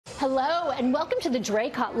Hello and welcome to the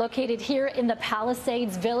Draycott located here in the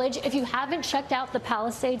Palisades Village. If you haven't checked out the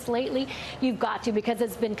Palisades lately, you've got to because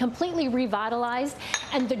it's been completely revitalized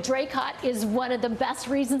and the Draycott is one of the best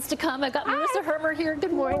reasons to come. I've got Marissa Hermer here.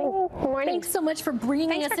 Good morning. Good morning. Thanks so much for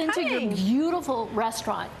bringing us into your beautiful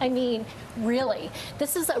restaurant. I mean, really,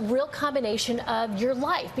 this is a real combination of your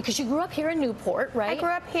life because you grew up here in Newport, right? I grew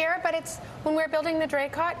up here, but it's when we were building the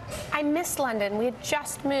Draycott, I missed London. We had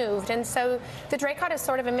just moved, and so the Draycott is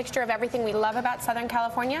sort of a mixture of everything we love about Southern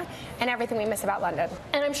California and everything we miss about London.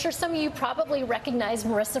 And I'm sure some of you probably recognize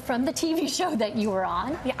Marissa from the TV show that you were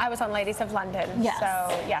on. Yeah, I was on Ladies of London. Yes.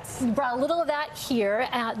 So, yes. You brought a little of that here.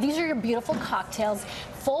 These are your beautiful cocktails,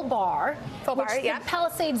 full bar. Full bar, which yeah. the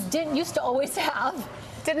Palisades didn't used to always have.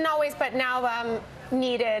 Didn't always, but now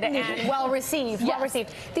needed and well received. Yes. Well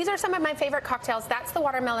received. These are some of my favorite cocktails. That's the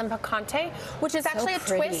watermelon picante, which is actually a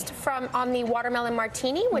twist on the watermelon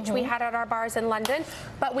martini, which we had at our bars in London,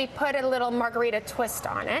 but we put a little margarita twist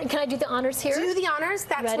on it. Can I do the honors here? Do the honors.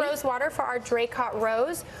 That's Ready? Rose water for our Draycott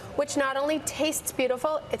Rose, which not only tastes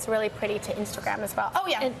beautiful, it's really pretty to Instagram as well. Oh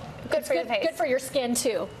yeah, and good for your face. Good for your skin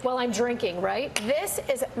too, while I'm drinking, right? This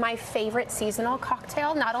is my favorite seasonal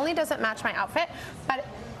cocktail. Not only does it match my outfit, but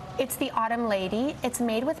it's the Autumn Lady. It's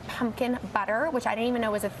made with pumpkin butter, which I didn't even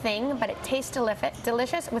know was a thing, but it tastes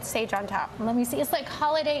delicious with sage on top. Let me see. It's like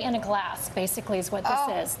holiday in a glass, basically, is what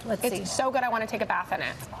this is. Let's see. It's so good, I want to take a bath in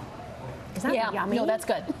it. Is that yummy? No, that's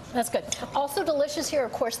good. That's good. Also delicious here,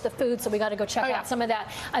 of course, the food, so we got to go check out some of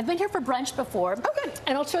that. I've been here for brunch before. Oh, good.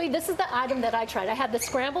 And I'll show you, this is the item that I tried. I had the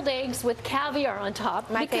scrambled eggs with caviar on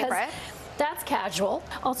top. My favorite. That's casual.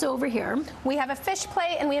 Also over here, we have a fish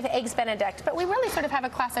plate and we have eggs Benedict, but we really sort of have a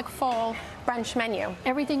classic full brunch menu.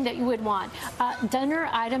 Everything that you would want. Dinner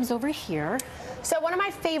items over here. So one of my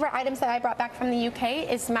favorite items that I brought back from the UK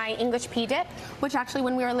is my English pea dip, which actually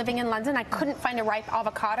when we were living in London, I couldn't find a ripe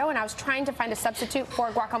avocado and I was trying to find a substitute for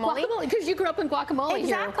guacamole. Because you grew up in guacamole.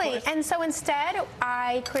 Exactly. Here, and so instead,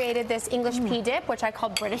 I created this English pea dip, which I call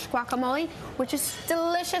British guacamole, which is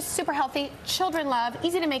delicious, super healthy, children love,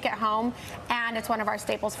 easy to make at home, and it's one of our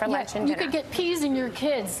staples for lunch and dinner. You could get peas in your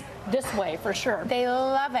kids this way, for sure. They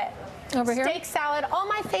love it. Over here? Steak salad, all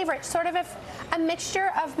my favorites, sort of a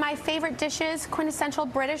mixture of my favorite dishes, quintessential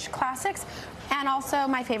British classics, and also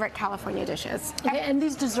my favorite California dishes. Okay, and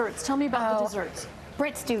these desserts, tell me about the desserts.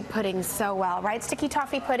 Brits do pudding so well, right? Sticky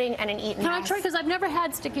toffee pudding and an Eton. Can I try? Because I've never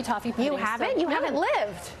had sticky toffee pudding. You haven't? You haven't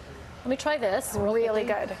lived. Let me try this. Really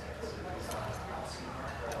good.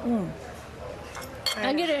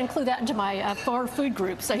 I'm going to include that into my 4 food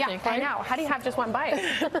groups, I think, right? I know. How do you have just one bite?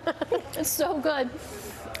 It's so good.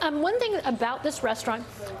 One thing about this restaurant,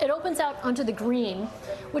 it opens out onto the green,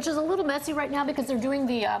 which is a little messy right now because they're doing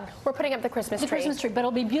the... we're putting up the Christmas tree. The Christmas tree, but it'll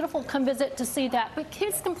be beautiful. Come visit to see that. But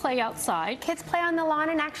kids can play outside. Kids play on the lawn,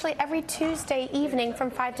 and actually every Tuesday evening from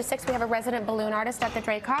 5 to 6, we have a resident balloon artist at the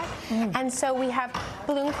Draycott. And so we have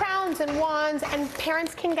balloon crowns and wands, and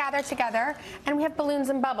parents can gather together, and we have balloons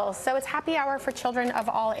and bubbles. So it's happy hour for children of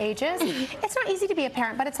all ages. It's not easy to be a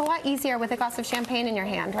parent, but it's a lot easier with a glass of champagne in your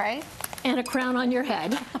hand, right? And a crown on your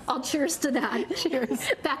head. I'll cheers to that.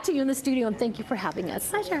 Cheers. Back to you in the studio, and thank you for having us.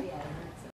 Pleasure.